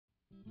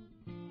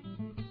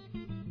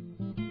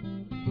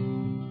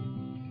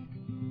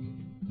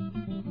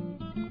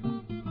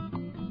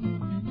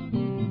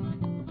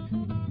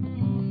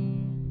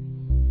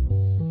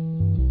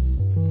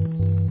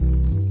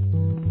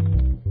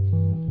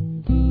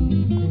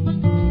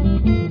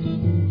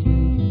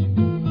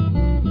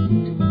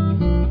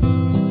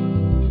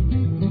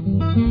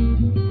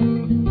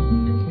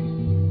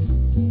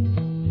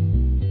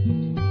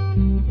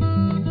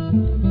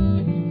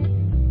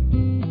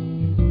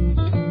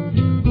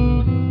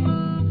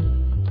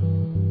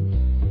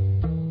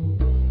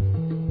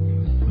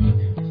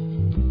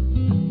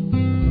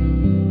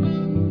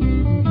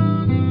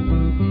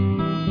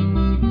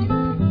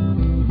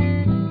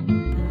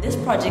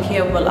project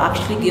here will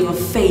actually give a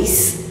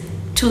face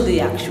to the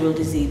actual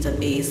disease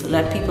of AIDS,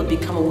 let people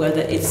become aware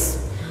that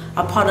it's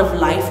a part of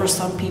life for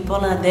some people,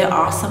 and there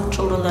are some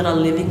children that are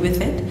living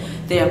with it,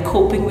 they are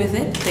coping with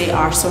it, they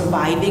are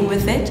surviving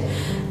with it,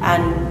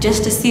 and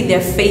just to see their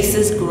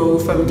faces grow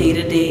from day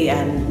to day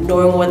and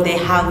knowing what they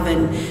have,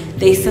 and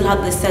they still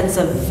have the sense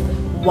of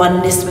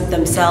oneness with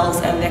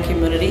themselves and their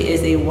community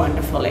is a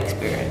wonderful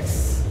experience.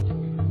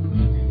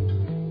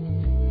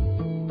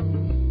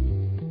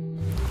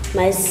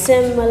 My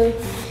symbol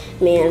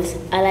means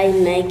I like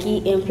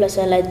Nike, and plus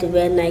I like to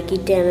wear Nike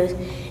tennis,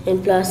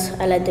 and plus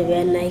I like to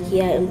wear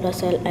Nike, and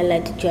plus I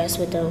like to dress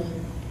with them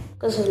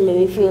because it makes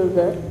me feel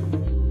good.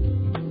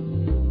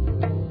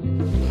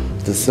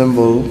 The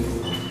symbol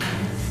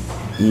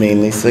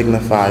mainly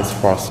signifies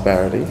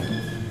prosperity.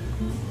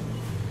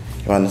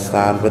 You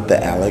understand, with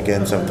the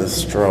elegance of the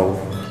stroke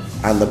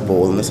and the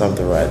boldness of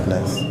the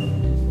redness.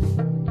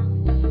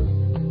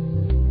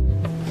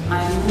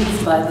 I'm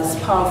moved by this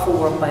powerful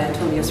work by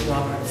Antonius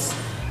Roberts.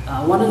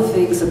 One of the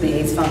things that the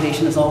AIDS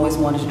Foundation has always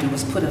wanted to do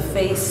was put a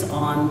face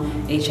on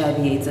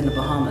HIV/AIDS in the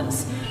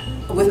Bahamas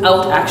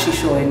without actually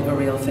showing a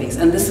real face.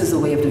 And this is a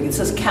way of doing it. This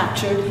has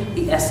captured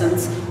the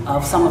essence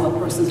of some of the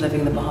persons living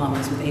in the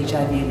Bahamas with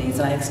HIV and AIDS.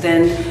 And I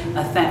extend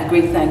a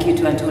great thank you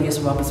to Antonius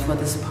Roberts for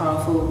this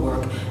powerful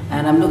work.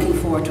 And I'm looking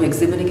forward to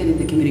exhibiting it in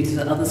the community so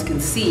that others can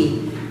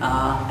see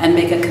and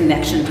make a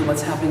connection to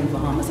what's happening in the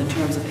Bahamas in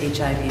terms of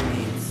HIV and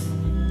AIDS.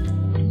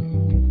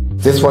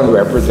 This one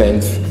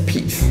represents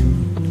peace.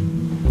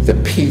 The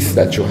peace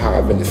that you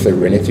have and the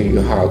serenity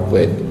you have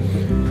with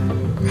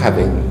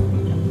having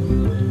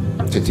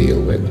to deal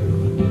with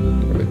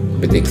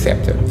the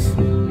acceptance.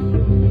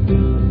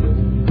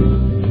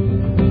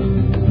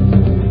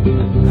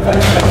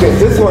 Okay,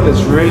 this one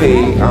is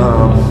really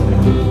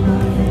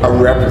a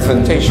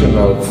representation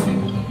of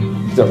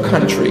the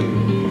country,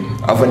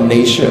 of a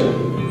nation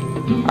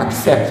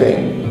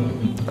accepting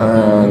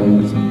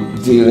and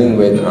dealing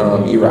with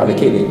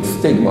eradicating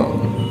stigma.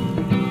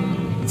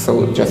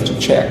 So just to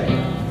check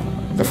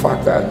the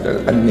fact that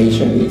a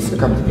nation needs to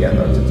come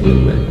together to deal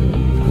with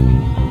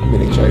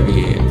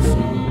HIV/AIDS.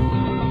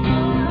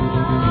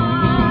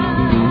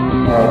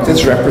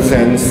 This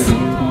represents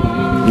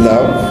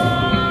love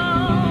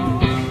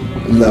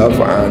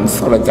and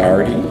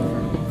solidarity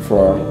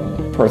for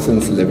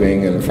persons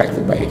living and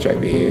affected by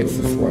HIV/AIDS.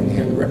 This one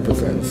here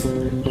represents